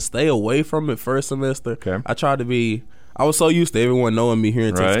try to stay away from it first semester. Okay. I was so used to everyone knowing me here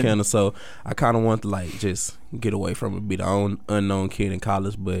in Right. Texarkana, so I kind of want to like just get away from it, be the unknown kid in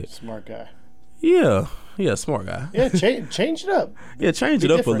college. But Smart guy. yeah, smart guy. Yeah, change it up. Yeah, change Be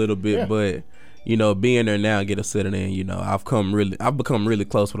it up different. a little bit, Yeah. but being there now, get a setting in. I've become really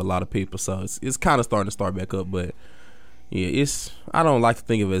close with a lot of people, so it's kind of starting to start back up. But yeah, I don't like to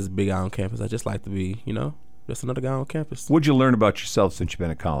think of it as a big guy on campus. I just like to be, just another guy on campus. What'd you learn about yourself since you've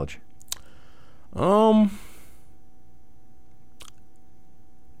been at college?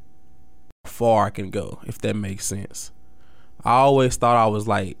 Far I can go, if that makes sense. I always thought I was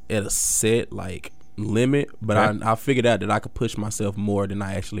like at a set like limit, but Okay. I figured out that I could push myself more than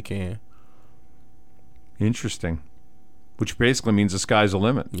I actually can. Interesting. Which basically means the sky's the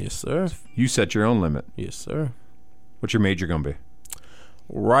limit. Yes, sir. You set your own limit. Yes, sir. What's your major going to be?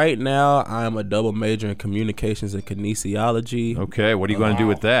 Right now, I am a double major in communications and kinesiology. Okay, what are you going to do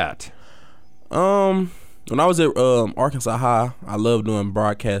with that? When I was at Arkansas High, I loved doing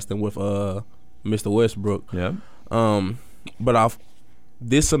broadcasting with Mr. Westbrook. Yeah. But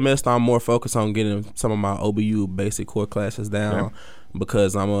this semester I'm more focused on getting some of my OBU basic core classes down Okay.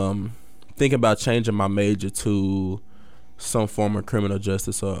 because I'm thinking about changing my major to some form of criminal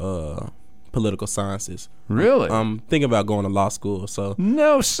justice or political sciences. Really? I'm thinking about going to law school. So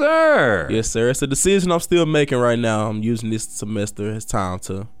No, sir. yes, sir. It's a decision I'm still making right now. I'm using this semester as time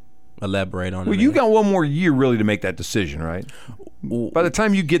to elaborate on it. Well, you got one more year really to make that decision, right? By the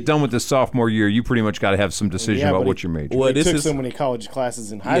time you get done with this sophomore year, you pretty much got to have some decision Yeah, about but what your major. Well, He this took is so many college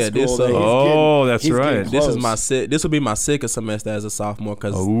classes in high Yeah, school. this, that he's Oh, that's he's right. getting This is close. this will be my second semester as a sophomore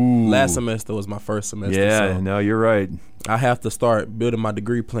because Ooh. last semester was my first semester. Yeah, so no, you're right. I have to start building my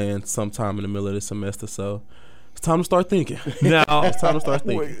degree plan sometime in the middle of this semester. So it's time to start thinking. Now, It's time to start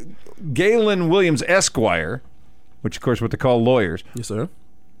thinking. Gaylon Williams, Esquire, which of course what they call lawyers. Yes, sir.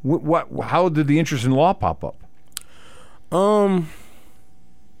 How did the interest in law pop up?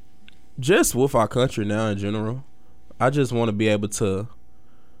 Just with our country now in general, I just want to be able to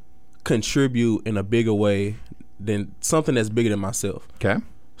contribute in a bigger way than something that's bigger than myself. Okay.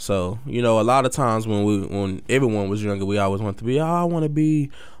 So, a lot of times when everyone was younger, we always want to be, I want to be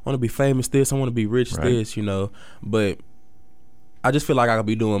famous this, I want to be rich Right. this, But I just feel like I could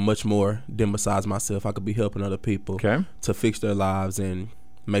be doing much more than besides myself. I could be helping other people Okay. to fix their lives and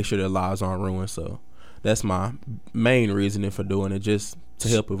make sure their lives aren't ruined. So that's my main reasoning for doing it, just to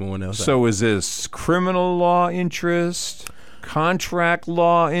help everyone else out. So is this criminal law interest, contract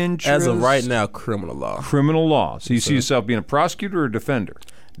law interest? As of right now, criminal law. Criminal law. So you see yourself being a prosecutor or a defender?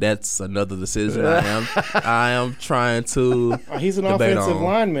 That's another decision I am trying to He's an debate offensive on.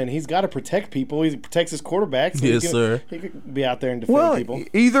 lineman. He's got to protect people. He protects his quarterbacks. So Yes, he can, sir. He could be out there and defend Well, people.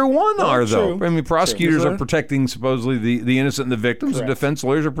 either one are, though. true. I mean, prosecutors True. are protecting supposedly the innocent and the victims. Correct. The defense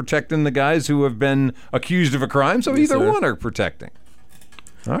lawyers are protecting the guys who have been accused of a crime. So Yes, either sir. one are protecting.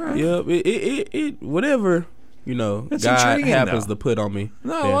 All right. Yeah, it whatever That's God intriguing, happens though. to put on me.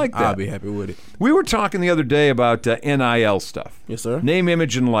 No, I then like that. I'll be happy with it. We were talking the other day about NIL stuff. Yes, sir. Name,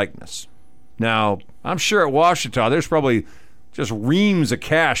 image, and likeness. Now, I'm sure at Washita, there's probably just reams of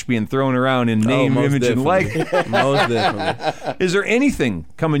cash being thrown around in name, most image, and definitely. likeness. Most definitely. Is there anything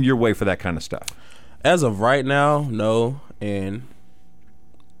coming your way for that kind of stuff? As of right now, no. And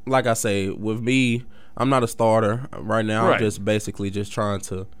like I say, with me, I'm not a starter right now. Right. I'm just basically just trying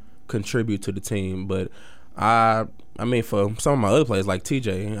to contribute to the team. But I mean, for some of my other players like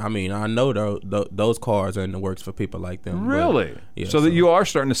TJ, I mean, I know those cards are in the works for people like them. but, Really? yeah, so that you are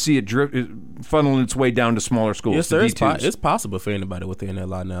starting to see it funneling its way down to smaller schools. Yes, to sir. D2s. It's possible for anybody within that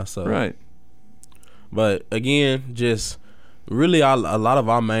line now. So Right. But again, just really a lot of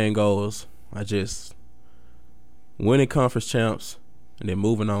our main goals are just winning conference champs and then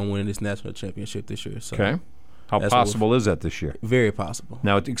moving on winning this national championship this year. So okay. How possible is that this year? Very possible.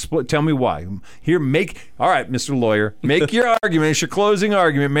 Now, tell me why. All right, Mr. Lawyer, make your argument. It's your closing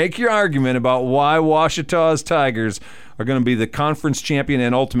argument. Make your argument about why Ouachita's Tigers are going to be the conference champion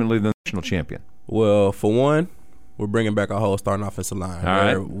and ultimately the national champion. Well, for one, we're bringing back our whole starting offensive line.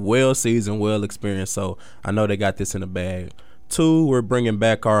 They're well seasoned, well experienced, so I know they got this in the bag. 2, we're bringing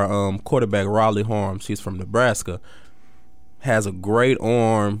back our quarterback, Raleigh Harms. He's from Nebraska. Has a great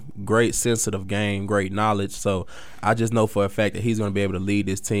arm, great sensitive game, great knowledge. So I just know for a fact that he's going to be able to lead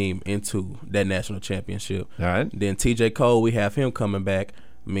this team into that national championship. All right. Then TJ Cole, we have him coming back.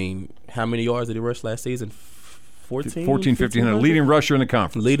 I mean, how many yards did he rush last season? 14, 1,500. Leading rusher in the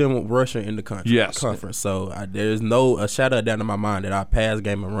conference. Leading rusher in the country. Yes. Conference. So there's a shadow of doubt in my mind that our pass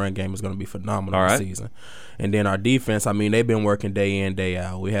game and run game is going to be phenomenal this season. And then our defense, I mean, they've been working day in, day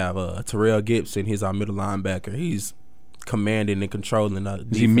out. We have Terrell Gibson. He's our middle linebacker. He's commanding and contrung the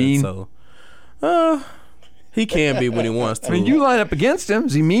defense. Is he mean? So, he can be when he wants to. I mean, you line up against him.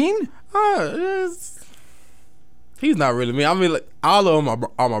 Is he mean? He's not really mean. I mean, like, all of them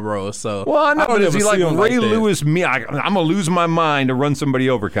are my bros. So, well, I know, but is he like Ray Lewis? I'm gonna lose my mind to run somebody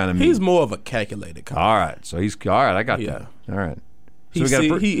over, kind of mean. He's more of a calculated kind. All right, so he's all right. I got that. All right.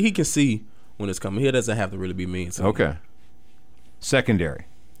 So he can see when it's coming. He doesn't have to really be mean. So okay. Secondary.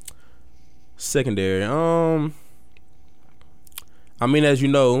 I mean, as you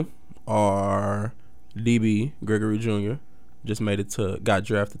know, our DB Gregory Jr. just got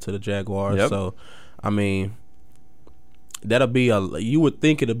drafted to the Jaguars. Yep. So, I mean, you would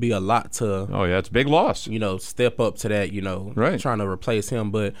think it'd be a lot to. Oh yeah, it's a big loss. Step up to that. Right. Trying to replace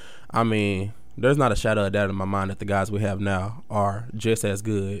him, but I mean, there's not a shadow of doubt in my mind that the guys we have now are just as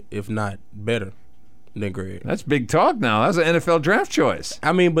good, if not better, than Greg. That's big talk now. That's an NFL draft choice.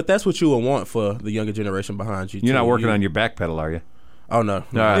 I mean, but that's what you would want for the younger generation behind you. You're not working on your back pedal, are you? Oh, no.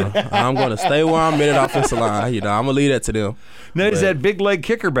 I'm going to stay where I'm at offensive line. I'm going to leave that to them. Now, is that big leg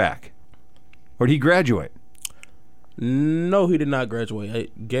kicker back? Or did he graduate? No, he did not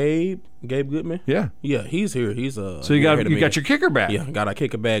graduate. Gabe Goodman? Yeah. Yeah, he's here. He's So you got your kicker back. Yeah, got our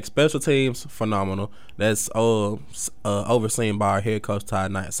kicker back. Special teams, phenomenal. That's overseen by our head coach,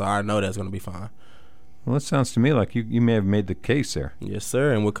 Todd Knight. So I know that's going to be fine. Well, it sounds to me like you may have made the case there. Yes,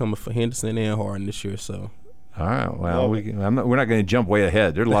 sir. And we're coming for Henderson and Harden this year, so. All right. Well, we're not going to jump way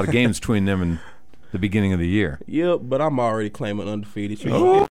ahead. There's a lot of games between them and the beginning of the year. Yep, but I'm already claiming undefeated.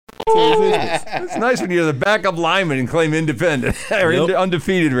 It's nice when you're the backup lineman and claim independent or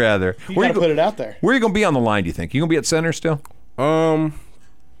undefeated rather. You got to put it out there. Where are you going to be on the line? Do you think you going to be at center still? Or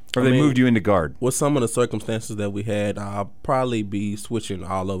they moved you into guard? With some of the circumstances that we had, I'll probably be switching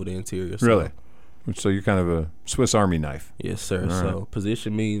all over the interior. So. Really? So you're kind of a Swiss Army knife. Yes, sir. So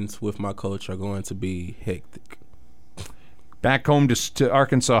position means with my coach are going to be hectic. Back home to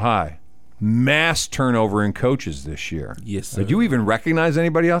Arkansas High. Mass turnover in coaches this year. Yes, sir. Did you even recognize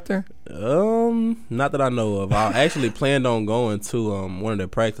anybody out there? Not that I know of. I actually planned on going to one of their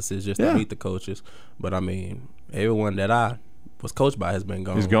practices just to meet the coaches. But, I mean, everyone that I was coached by has been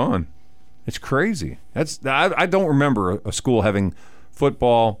gone. He's gone. It's crazy. I don't remember a school having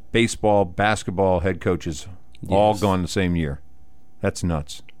football, baseball, basketball head coaches all gone the same year. That's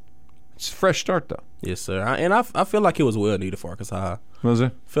nuts. It's a fresh start, though. Yes, sir. I feel like it was well needed for Arkansas. Was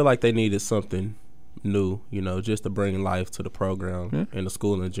it? I feel like they needed something new, just to bring life to the program and the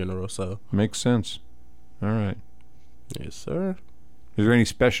school in general. So makes sense. All right. Yes, sir. Is there any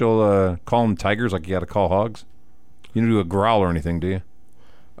special call them Tigers like you got to call Hogs? You don't do a growl or anything, do you?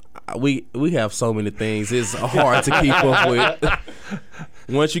 We have so many things. It's hard to keep up with.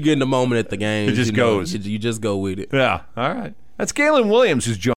 Once you get in the moment at the game, it just goes. You just go with it. Yeah. All right. That's Gaylon Williams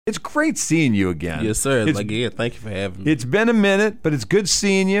who's joined. It's great seeing you again. Yes, sir. Again, thank you for having me. It's been a minute, but it's good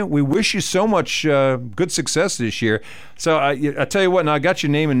seeing you. We wish you so much good success this year. So I tell you what, now I got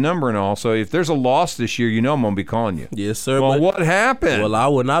your name and number and all, so if there's a loss this year, I'm going to be calling you. Yes, sir. Well, what happened? Well, I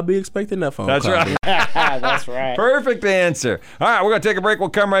will not be expecting that phone call. That's right. That's right. Perfect answer. All right, we're going to take a break. We'll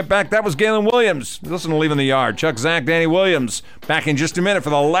come right back. That was Gaylon Williams. Listen to Leaving the Yard. Chuck, Zach, Danny Williams. Back in just a minute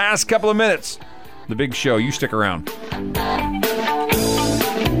for the last couple of minutes. The big show. You stick around.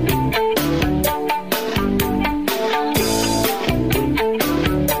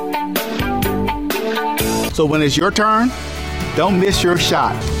 So when it's your turn, don't miss your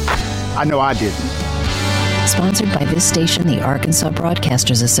shot. I know I didn't. Sponsored by this station, the Arkansas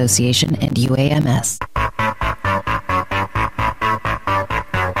Broadcasters Association, and UAMS.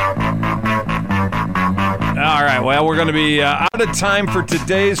 All right, well, we're going to be out of time for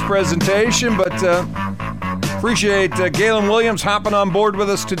today's presentation, but appreciate Gaylon Williams hopping on board with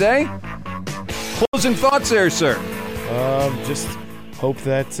us today. Closing thoughts there, sir. Just hope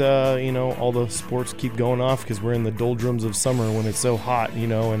that all the sports keep going off, because we're in the doldrums of summer when it's so hot,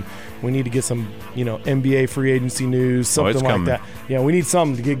 and we need to get some NBA free agency news, something like coming. that. Yeah, we need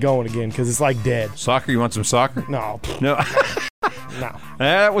something to get going again, because it's like dead. Soccer? You want some soccer? No. No.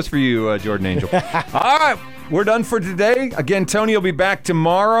 That was for you, Jordan Angel. All right, we're done for today. Again, Tony will be back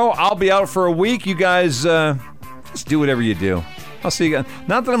tomorrow. I'll be out for a week. You guys just do whatever you do. I'll see you guys.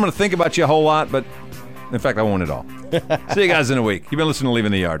 Not that I'm going to think about you a whole lot, but in fact, I won't at all. See you guys in a week. You've been listening to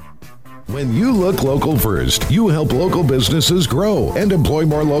Leaving the Yard. When you look local first, you help local businesses grow and employ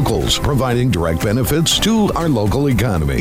more locals, providing direct benefits to our local economy.